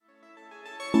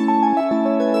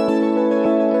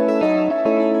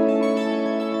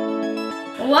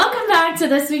to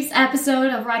this week's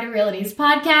episode of Ryder Realty's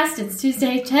podcast. It's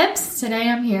Tuesday Tips. Today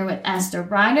I'm here with Esther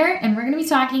Ryder, and we're going to be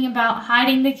talking about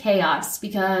hiding the chaos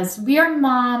because we are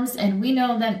moms and we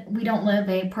know that we don't live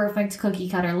a perfect cookie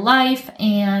cutter life,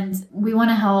 and we want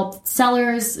to help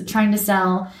sellers trying to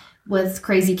sell with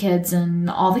crazy kids and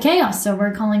all the chaos. So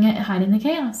we're calling it Hiding the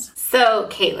Chaos. So,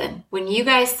 Caitlin, when you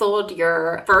guys sold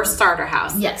your first starter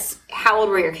house, yes, how old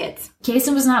were your kids?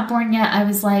 Kason was not born yet. I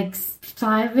was like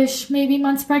 5-ish, maybe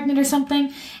months pregnant or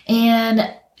something.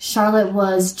 And Charlotte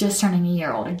was just turning a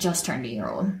year old. I just turned a year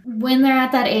old. When they're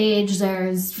at that age,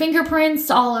 there's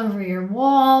fingerprints all over your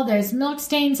wall. There's milk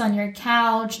stains on your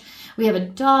couch. We have a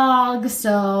dog,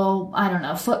 so I don't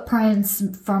know, footprints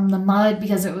from the mud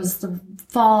because it was the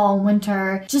fall,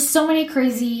 winter, just so many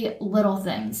crazy little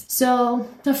things. So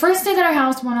the first day that our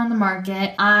house went on the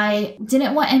market, I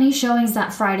didn't want any showings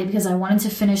that Friday because I wanted to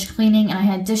finish cleaning and I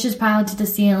had dishes piled to the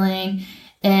ceiling.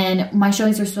 And my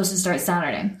showings were supposed to start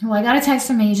Saturday. Well, I got a text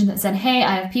from an agent that said, hey,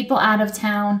 I have people out of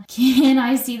town. Can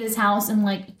I see this house in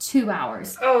like 2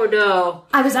 hours? Oh, no.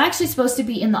 I was actually supposed to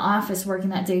be in the office working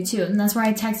that day too. And that's where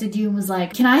I texted you and was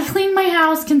like, can I clean my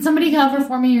house? Can somebody cover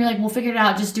for me? And you're like, we'll figure it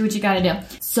out. Just do what you got to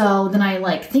do. So then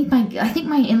I think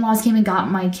my in-laws came and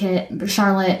got my kid,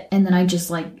 Charlotte. And then I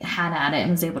just had at it and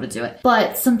was able to do it.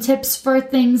 But some tips for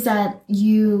things that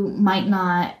you might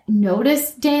not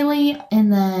notice daily.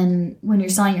 And then when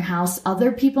you're selling your house,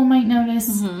 other people might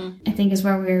notice, I think is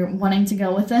where we're wanting to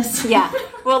go with this. Yeah.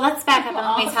 Well, let's back up and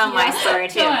let me tell my story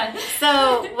too.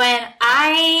 So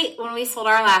when we sold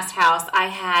our last house, I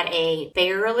had a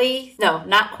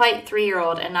not quite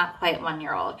 3-year-old and not quite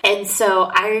 1-year-old. And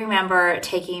so I remember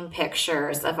taking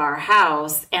pictures of our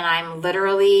house and I'm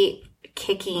literally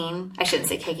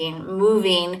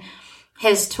moving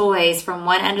his toys from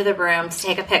one end of the room to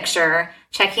take a picture,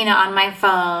 checking it on my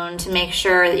phone to make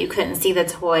sure that you couldn't see the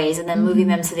toys, and then moving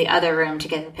them to the other room to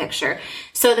get the picture.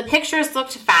 So the pictures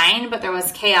looked fine, but there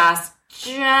was chaos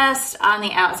just on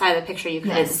the outside of the picture you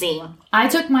couldn't see. I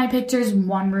took my pictures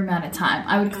one room at a time.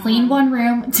 I would clean one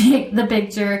room, take the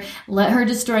picture, let her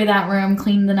destroy that room,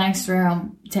 clean the next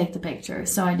room, take the picture.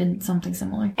 So I did something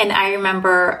similar. And I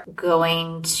remember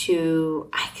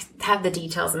I have the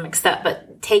details mixed up,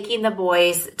 but taking the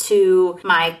boys to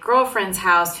my girlfriend's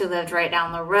house who lived right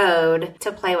down the road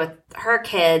to play with her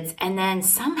kids. And then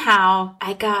somehow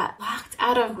I got locked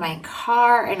out of my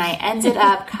car and I ended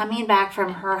up coming back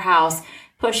from her house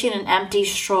pushing an empty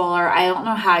stroller. I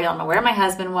don't know where my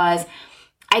husband was.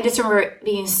 I just remember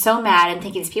being so mad and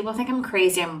thinking, these people think I'm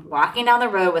crazy. I'm walking down the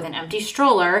road with an empty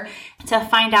stroller to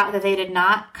find out that they did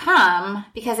not come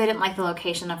because they didn't like the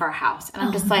location of our house. And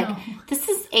I'm this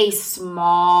is a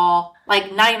small,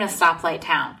 not even a stoplight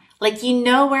town. You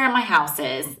know where my house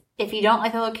is. If you don't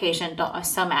like the location, I'm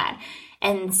so mad.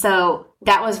 And so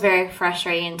that was very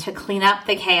frustrating to clean up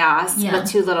the chaos with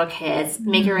 2 little kids,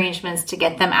 make arrangements to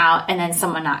get them out, and then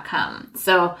someone not come.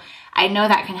 So I know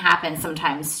that can happen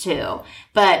sometimes too.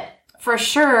 But for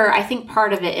sure, I think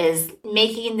part of it is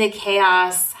making the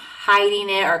chaos, hiding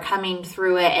it or coming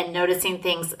through it and noticing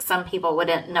things some people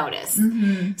wouldn't notice.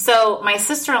 So my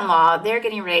sister-in-law, they're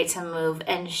getting ready to move,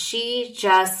 and she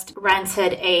just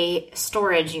rented a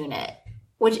storage unit,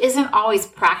 which isn't always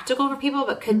practical for people,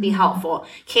 but could be helpful.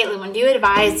 Caitlin, when do you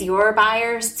advise your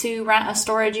buyers to rent a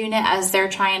storage unit as they're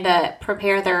trying to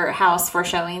prepare their house for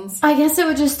showings? I guess it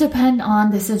would just depend on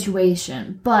the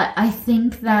situation. But I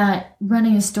think that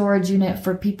renting a storage unit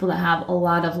for people that have a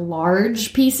lot of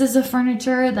large pieces of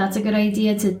furniture, that's a good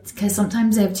idea because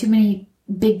sometimes they have too many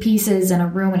big pieces in a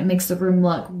room and it makes the room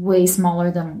look way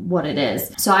smaller than what it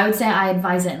is. So I would say I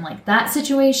advise it in that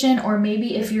situation, or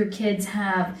maybe if your kids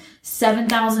have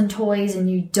 7,000 toys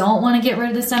and you don't want to get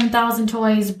rid of the 7,000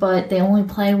 toys, but they only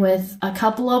play with a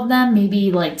couple of them,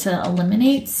 maybe to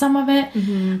eliminate some of it.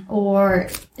 Or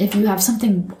if you have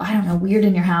something, I don't know, weird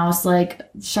in your house,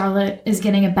 Charlotte is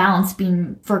getting a balance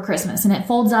beam for Christmas and it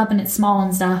folds up and it's small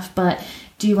and stuff, but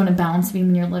do you want a balance beam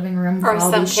in your living room? Or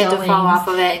some kid to fall off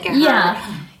of it and get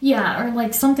hurt. Yeah,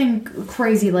 or something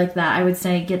crazy like that. I would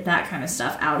say get that kind of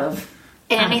stuff out of.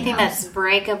 And anything that's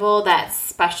breakable, that's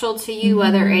special to you,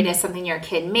 whether it is something your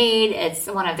kid made, it's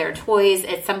one of their toys,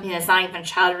 it's something that's not even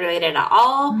child related at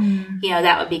all,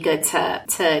 that would be good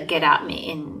to get out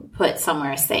and put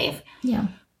somewhere safe. Yeah.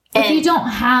 If you don't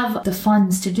have the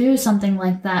funds to do something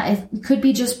like that, it could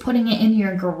be just putting it in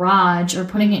your garage or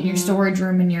putting it in your storage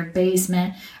room in your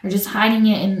basement or just hiding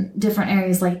it in different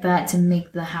areas like that to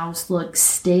make the house look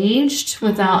staged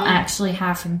without actually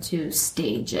having to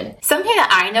stage it. Something that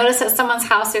I notice at someone's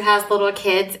house who has little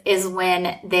kids is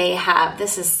when they have,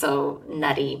 this is so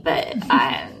nutty, but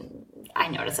I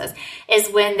notice this, is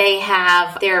when they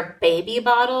have their baby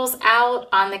bottles out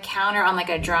on the counter on like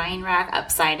a drying rack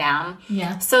upside down.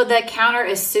 Yeah. So the counter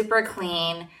is super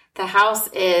clean. The house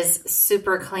is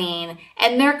super clean.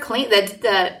 And they're clean.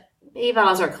 The baby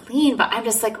bottles are clean, but I'm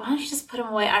just like, why don't you just put them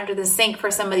away under the sink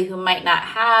for somebody who might not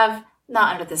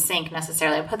under the sink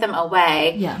necessarily, put them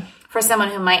away. Yeah. For someone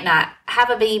who might not have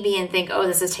a baby and think, oh,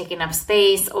 this is taking up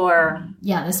space, or...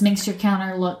 Yeah, this makes your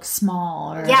counter look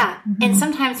small. Or... Yeah, and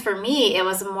sometimes for me, it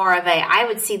was more of I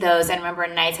would see those and remember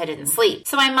nights I didn't sleep.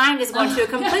 So my mind is going to a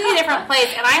completely different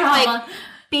place, and I'm like...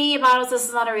 Baby bottles, this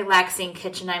is not a relaxing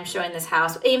kitchen I'm showing this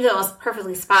house. Even though it was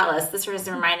perfectly spotless, this was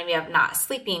reminding me of not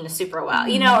sleeping super well,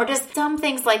 or just dumb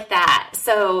things like that.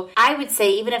 So I would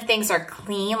say even if things are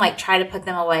clean, like try to put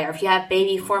them away. Or if you have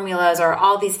baby formulas or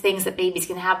all these things that babies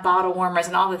can have, bottle warmers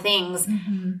and all the things,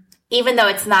 even though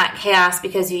it's not chaos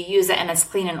because you use it and it's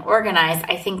clean and organized,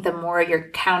 I think the more of your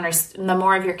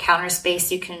counter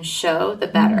space you can show, the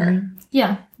better.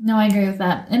 Yeah, no, I agree with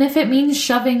that. And if it means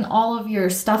shoving all of your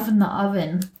stuff in the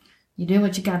oven, you do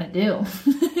what you gotta do.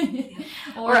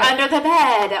 or under the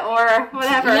bed or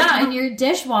whatever. Yeah, and your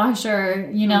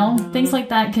dishwasher, things like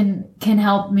that can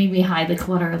help maybe hide the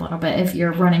clutter a little bit if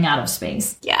you're running out of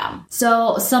space. Yeah.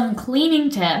 So some cleaning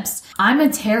tips. I'm a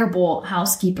terrible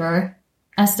housekeeper.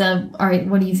 Esther, all right,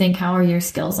 what do you think? How are your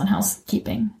skills on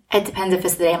housekeeping? It depends if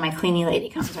it's the day my cleaning lady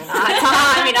comes or not.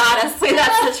 I mean, honestly,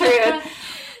 that's the truth.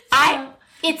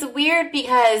 It's weird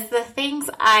because the things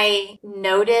I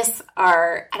notice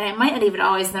are, and I might not even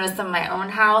always notice them in my own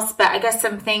house, but I guess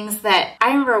some things that I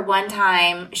remember one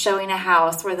time showing a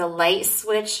house where the light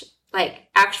switch, like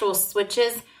actual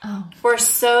switches, were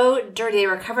so dirty. They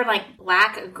were covered in like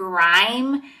black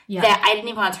grime that I didn't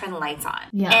even want to turn the lights on.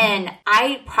 Yeah. And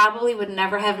I probably would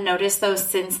never have noticed those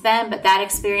since then, but that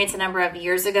experience a number of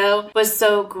years ago was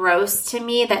so gross to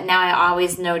me that now I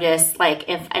always notice like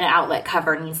if an outlet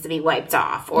cover needs to be wiped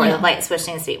off or the light switch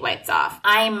needs to be wiped off.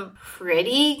 I'm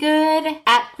pretty good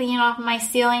at cleaning off my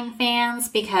ceiling fans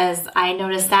because I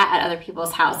noticed that at other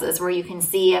people's houses where you can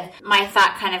see if my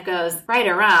thought kind of goes right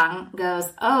or wrong, goes,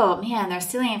 oh man, their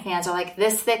ceiling fans are like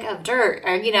this thick of dirt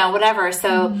or, whatever.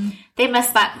 So they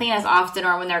must not clean as often,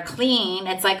 or when they're clean,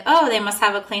 it's like, oh, they must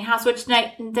have a clean house, which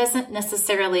doesn't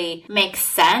necessarily make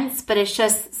sense, but it's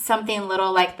just something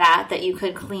little like that you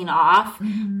could clean off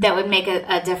that would make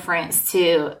a difference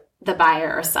to the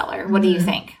buyer or seller. What do you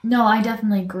think? No, I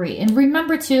definitely agree. And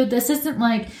remember too, this isn't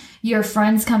like your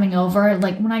friends coming over.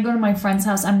 Like when I go to my friend's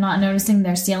house, I'm not noticing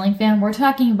their ceiling fan. We're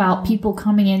talking about people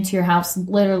coming into your house,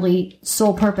 literally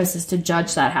sole purpose is to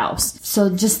judge that house.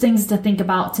 So just things to think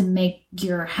about to make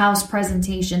your house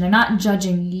presentation. They're not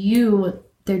judging you.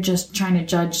 They're just trying to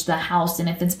judge the house and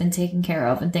if it's been taken care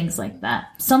of and things like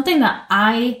that. Something that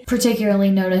I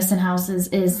particularly notice in houses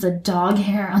is the dog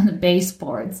hair on the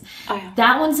baseboards. Oh, yeah.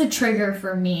 That one's a trigger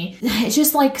for me. It's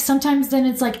just like sometimes then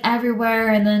it's like everywhere.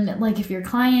 And then like if your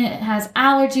client has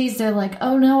allergies, they're like,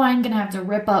 oh no, I'm going to have to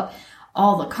rip up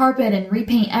all the carpet and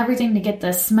repaint everything to get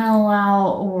the smell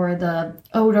out or the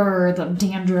odor or the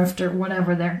dandruff or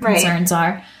whatever their concerns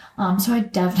are. So I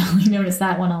definitely noticed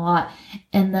that one a lot.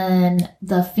 And then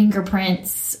the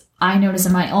fingerprints I notice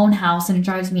in my own house, and it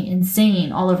drives me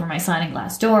insane, all over my sliding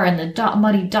glass door and the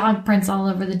muddy dog prints all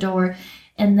over the door.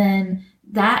 And then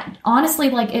that,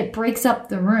 honestly, like it breaks up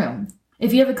the room.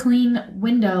 If you have a clean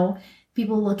window,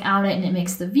 people look out it and it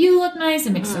makes the view look nice.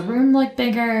 It makes the room look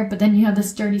bigger. But then you have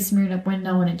this dirty, smeared up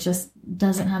window and it just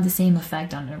doesn't have the same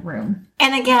effect on the room.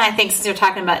 And again, I think since you're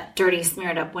talking about dirty,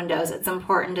 smeared up windows, it's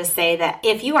important to say that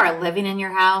if you are living in your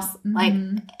house, like,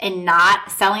 and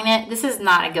not selling it, this is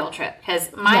not a guilt trip.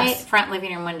 Because my front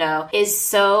living room window is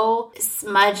so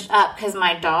smudged up because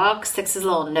my dog sticks his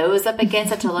little nose up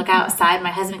against it to look outside.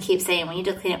 My husband keeps saying, we need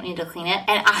to clean it, we need to clean it.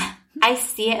 And I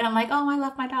see it and I'm like, oh, I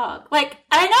love my dog. Like,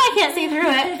 I know I can't see through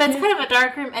it, but it's kind of a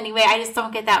dark room anyway. I just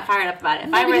don't get that fired up about it.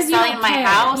 If I were selling my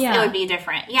house, it would be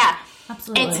different. Yeah.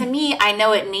 Absolutely. And to me, I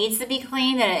know it needs to be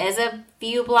cleaned and it is a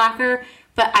view blocker,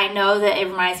 but I know that it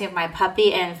reminds me of my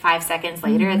puppy and 5 seconds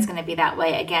later, it's going to be that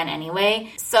way again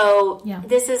anyway. So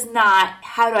this is not,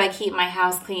 how do I keep my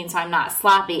house clean so I'm not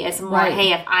sloppy? It's more,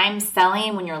 hey, if I'm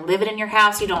selling when you're living in your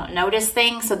house, you don't notice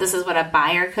things. So this is what a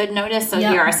buyer could notice. So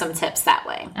here are some tips that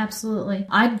way. Absolutely.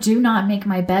 I do not make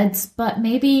my beds, but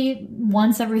maybe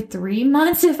once every 3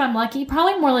 months if I'm lucky.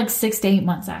 Probably more like 6 to 8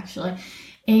 months actually.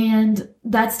 And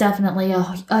that's definitely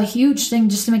a huge thing,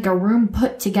 just to make a room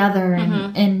put together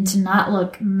and to not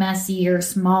look messy or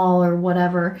small or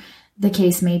whatever the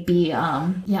case may be.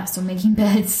 So making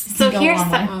beds. So here's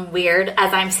something weird.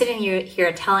 As I'm sitting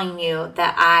here telling you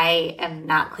that I am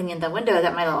not cleaning the window,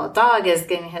 that my little dog is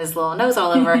getting his little nose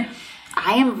all over.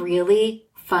 I am really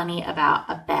funny about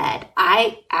a bed.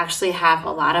 I actually have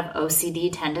a lot of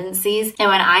OCD tendencies. And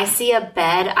when I see a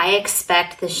bed, I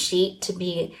expect the sheet to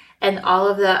be and all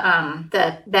of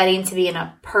the bedding to be in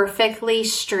a perfectly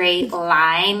straight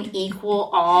line,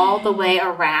 equal all the way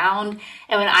around.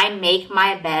 And when I make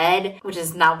my bed, which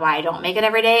is not why I don't make it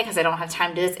every day because I don't have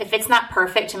time to do this, if it's not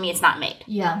perfect, to me, it's not made.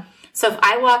 Yeah. So if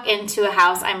I walk into a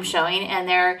house I'm showing and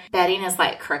their bedding is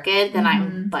like crooked, then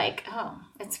I'm like, oh,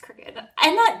 it's crooked.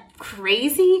 I'm not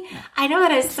crazy. I know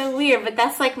that is so weird, but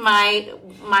that's like my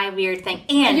weird thing.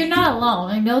 And you're not alone.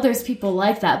 I know there's people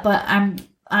like that, but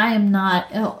I am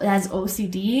not as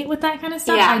OCD with that kind of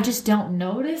stuff. Yeah. I just don't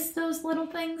notice those little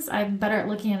things. I'm better at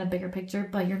looking at a bigger picture,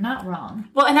 but you're not wrong.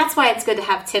 Well, and that's why it's good to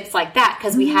have tips like that,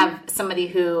 because we have somebody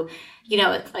who, you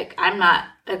know, it's like, I'm not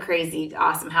a crazy,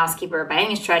 awesome housekeeper by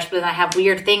any stretch, but then I have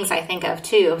weird things I think of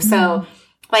too. So,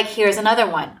 like, here's another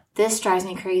one. This drives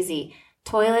me crazy.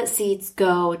 Toilet seats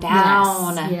go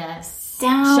down. Yes.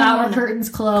 Down. Shower curtains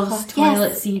closed,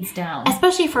 toilet seats down.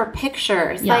 Especially for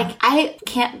pictures. Yeah. Like, I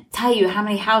can't tell you how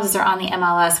many houses are on the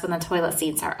MLS when the toilet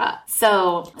seats are up.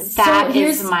 So that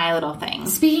is my little thing.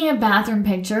 Speaking of bathroom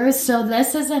pictures, so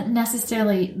this isn't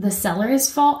necessarily the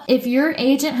seller's fault. If your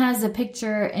agent has a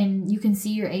picture and you can see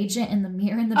your agent in the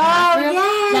mirror in the bathroom,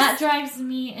 that drives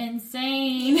me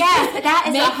insane. Yes, that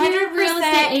is 100%. Make your real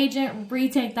estate agent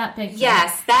retake that picture.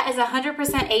 Yes, that is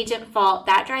 100% agent fault.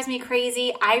 That drives me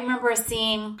crazy. I remember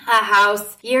seeing a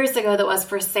house years ago that was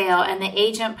for sale, and the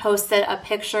agent posted a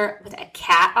picture with a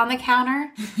cat on the counter.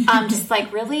 Just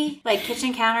like, really? Like,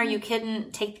 kitchen counter, you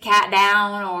couldn't take the cat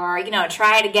down, or, you know,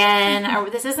 try it again. Or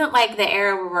this isn't like the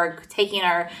era where we're taking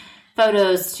our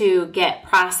photos to get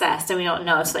processed and we don't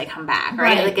know until they come back,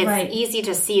 right? Like, it's easy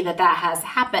to see that has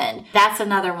happened. That's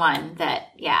another one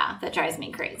that drives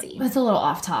me crazy. It's a little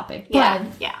off topic, but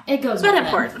yeah. It goes but with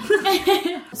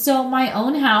important. So my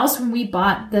own house, when we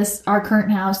bought our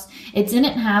current house, it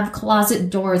didn't have closet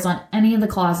doors on any of the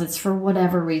closets for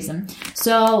whatever reason.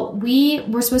 So we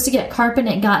were supposed to get carpet,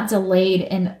 and it got delayed,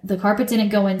 and the carpet didn't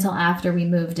go in until after we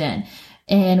moved in.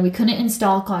 And we couldn't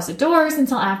install closet doors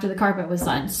until after the carpet was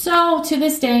done. So to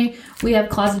this day, we have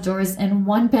closet doors in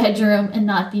one bedroom and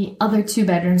not the other two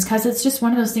bedrooms, because it's just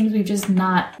one of those things we've just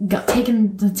not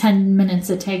taken the 10 minutes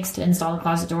it takes to install the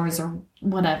closet doors or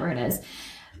whatever it is.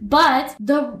 But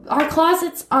our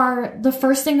closets are the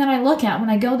first thing that I look at when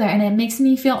I go there, and it makes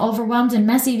me feel overwhelmed and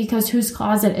messy because whose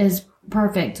closet is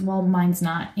perfect? Well, mine's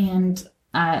not, and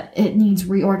it needs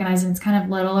reorganizing. It's kind of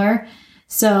littler.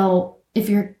 So if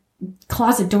your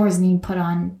closet doors need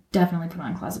definitely put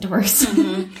on closet doors.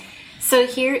 So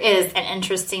here is an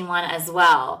interesting one as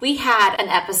well. We had an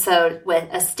episode with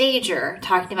a stager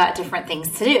talking about different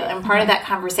things to do. And part of that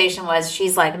conversation was,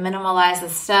 she's like, minimalize the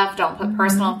stuff, don't put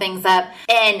personal things up.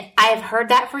 And I've heard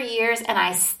that for years, and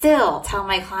I still tell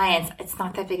my clients, it's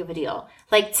not that big of a deal.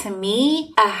 Like, to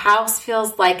me, a house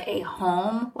feels like a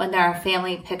home when there are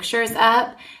family pictures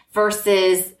up,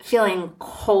 versus feeling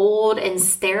cold and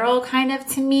sterile kind of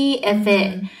to me if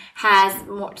it has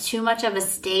too much of a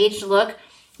staged look,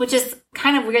 which is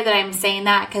kind of weird that I'm saying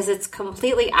that, because it's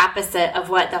completely opposite of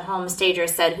what the home stager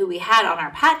said, who we had on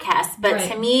our podcast. But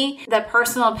to me, the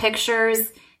personal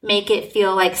pictures make it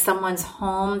feel like someone's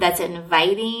home that's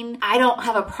inviting. I don't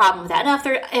have a problem with that. Now,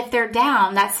 if they're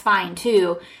down, that's fine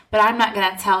too. But I'm not going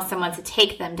to tell someone to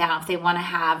take them down if they want to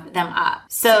have them up.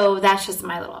 So that's just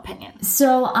my little opinion.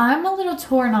 So I'm a little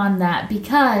torn on that,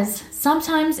 because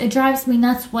sometimes it drives me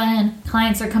nuts when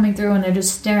clients are coming through and they're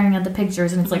just staring at the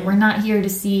pictures, and it's like, we're not here to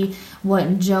see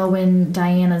what Joe and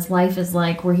Diana's life is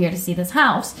like. We're here to see this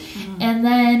house. And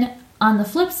then on the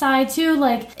flip side too,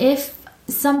 like, if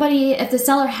the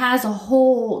seller has a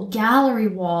whole gallery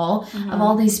wall of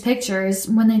all these pictures,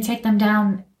 when they take them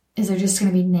down, is there just going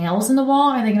to be nails in the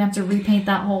wall? Are they going to have to repaint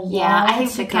that whole wall? Yeah, I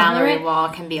think the gallery wall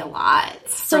can be a lot,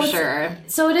 for sure.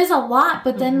 So it is a lot,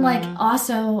 but then like,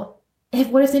 also,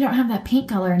 what if they don't have that paint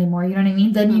color anymore? You know what I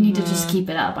mean? Then you need to just keep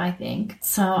it up, I think.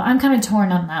 So I'm kind of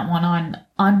torn on that one,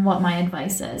 on what my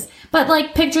advice is. But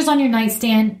like, pictures on your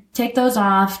nightstand, take those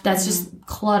off. That's just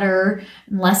clutter,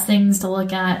 less things to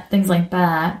look at, things like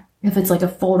that. If it's like a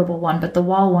foldable one, but the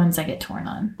wall ones I get torn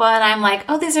on. Well, and I'm like,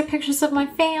 oh, these are pictures of my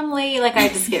family. Like, I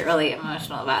just get really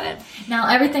emotional about it. Now,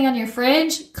 everything on your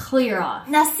fridge, clear off.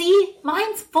 Now, see,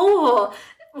 mine's full.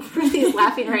 Ruthie's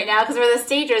laughing right now because we're the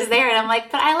stagers there, and I'm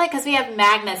like, but I like, because we have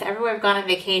magnets everywhere we've gone on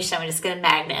vacation. We just get a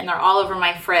magnet, and they're all over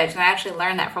my fridge. And I actually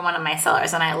learned that from one of my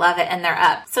sellers, and I love it. And they're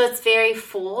up, so it's very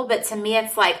full. But to me,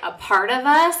 it's like a part of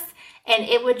us. And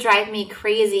it would drive me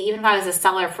crazy, even if I was a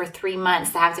seller for 3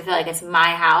 months, to have to feel like it's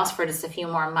my house for just a few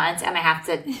more months, and I have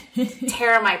to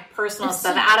tear my personal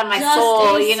stuff out of my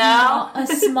soul, a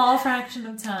small fraction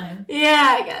of time.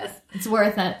 Yeah, I guess. It's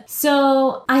worth it.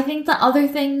 So I think the other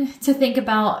thing to think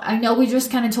about, I know we just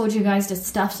kind of told you guys to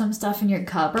stuff some stuff in your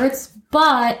cupboards,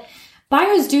 but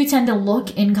buyers do tend to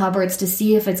look in cupboards to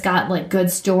see if it's got like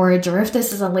good storage or if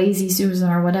this is a lazy Susan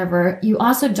or whatever. You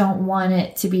also don't want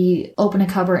it to be open a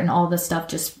cupboard and all the stuff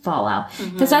just fall out,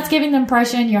 because that's giving the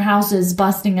impression your house is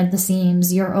busting at the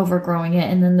seams, you're overgrowing it,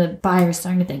 and then the buyer's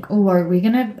starting to think, oh, are we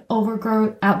gonna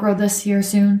outgrow this here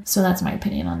soon? So that's my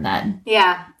opinion on that.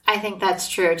 Yeah, I think that's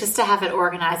true. Just to have it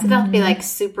organized. It doesn't have to be like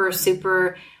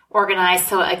super organized.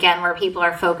 So again, where people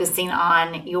are focusing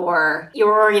on your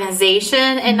organization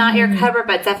and not your cupboard,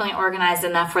 but definitely organized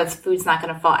enough where the food's not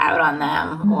going to fall out on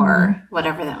them or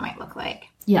whatever that might look like.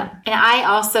 Yeah. And I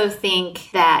also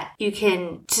think that you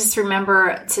can just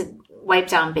remember to wipe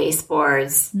down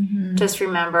baseboards. Just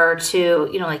remember to,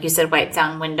 like you said, wipe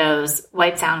down windows,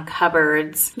 wipe down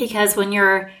cupboards, because when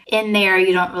you're in there,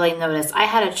 you don't really notice. I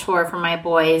had a chore for my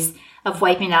boys of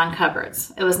wiping down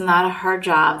cupboards. It was not a hard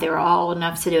job. They were all old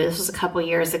enough to do it. This was a couple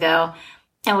years ago.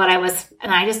 And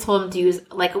I just told them to use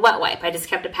like a wet wipe. I just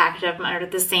kept a package of them under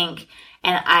the sink.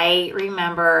 And I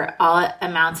remember all it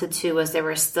amounted to was they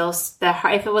were still,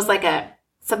 if it was like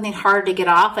something hard to get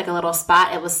off, like a little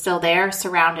spot, it was still there,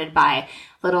 surrounded by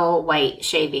little white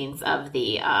shavings of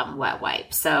the wet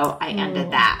wipe. So I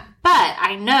ended that. But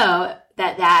I know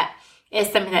that is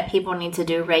something that people need to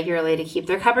do regularly to keep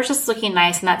their cupboards just looking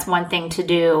nice. And that's one thing to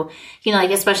do,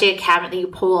 like especially a cabinet that you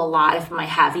pull a lot. If it might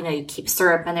have, you keep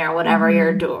syrup in there or whatever,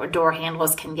 your door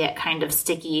handles can get kind of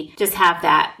sticky. Just have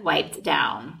that wiped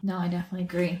down. No, I definitely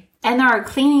agree. And there are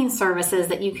cleaning services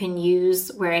that you can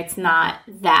use where it's not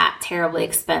that terribly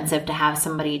expensive to have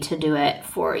somebody to do it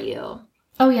for you.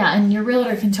 Oh yeah, and your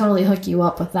realtor can totally hook you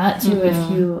up with that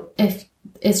too if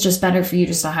it's just better for you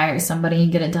just to hire somebody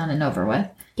and get it done and over with.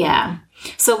 Yeah.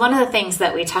 So one of the things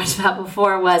that we talked about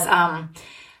before was, I'm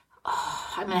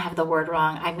going to have the word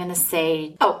wrong. I'm going to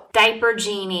say, diaper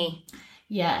genie.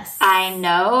 Yes. I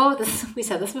know this. We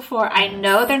said this before. I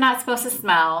know they're not supposed to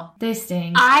smell. They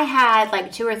stink. I had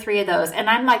like 2 or 3 of those, and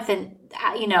I'm like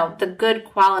the good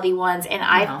quality ones, and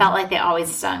I felt like they always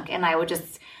stunk, and I would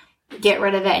just get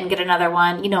rid of it and get another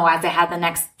one, as I had the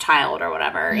next child or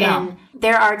whatever. Yeah. And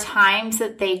there are times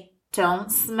that they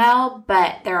don't smell,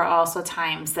 but there are also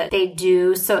times that they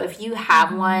do. So if you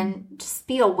have one, just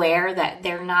be aware that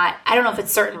they're not, I don't know if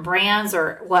it's certain brands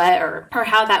or what, or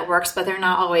how that works, but they're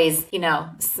not always,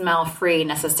 smell free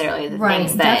necessarily.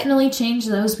 Right. Definitely change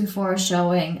those before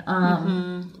showing.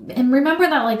 And remember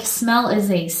that like smell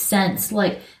is a sense.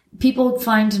 Like people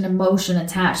find an emotion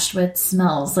attached with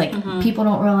smells. Like people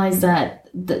don't realize that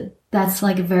that's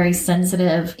like a very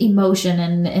sensitive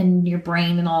emotion in your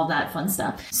brain and all that fun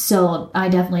stuff. So I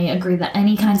definitely agree that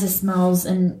any kinds of smells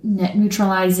and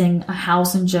neutralizing a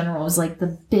house in general is like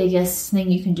the biggest thing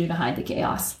you can do to hide the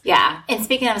chaos. Yeah. And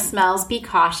speaking of smells, be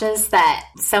cautious that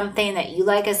something that you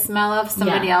like a smell of,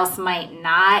 somebody else might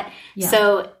not. Yeah.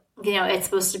 So, it's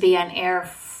supposed to be an air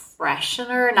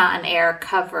freshener, not an air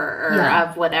cover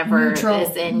of whatever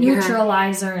is in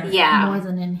neutralizer. More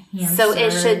than enhancer. So it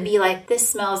should be like, this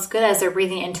smells good as they're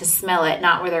breathing in to smell it,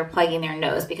 not where they're plugging their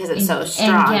nose because it's so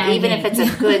strong. Even if it's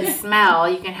a good smell,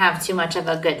 you can have too much of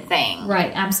a good thing.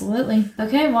 Right, absolutely.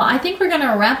 Okay, well, I think we're going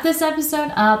to wrap this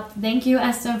episode up. Thank you,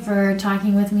 Esther, for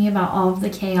talking with me about all of the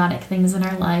chaotic things in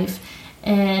our life.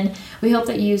 And we hope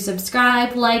that you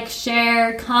subscribe, like,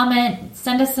 share, comment,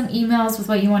 send us some emails with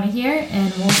what you want to hear,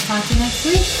 and we'll talk to you next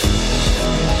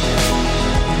week.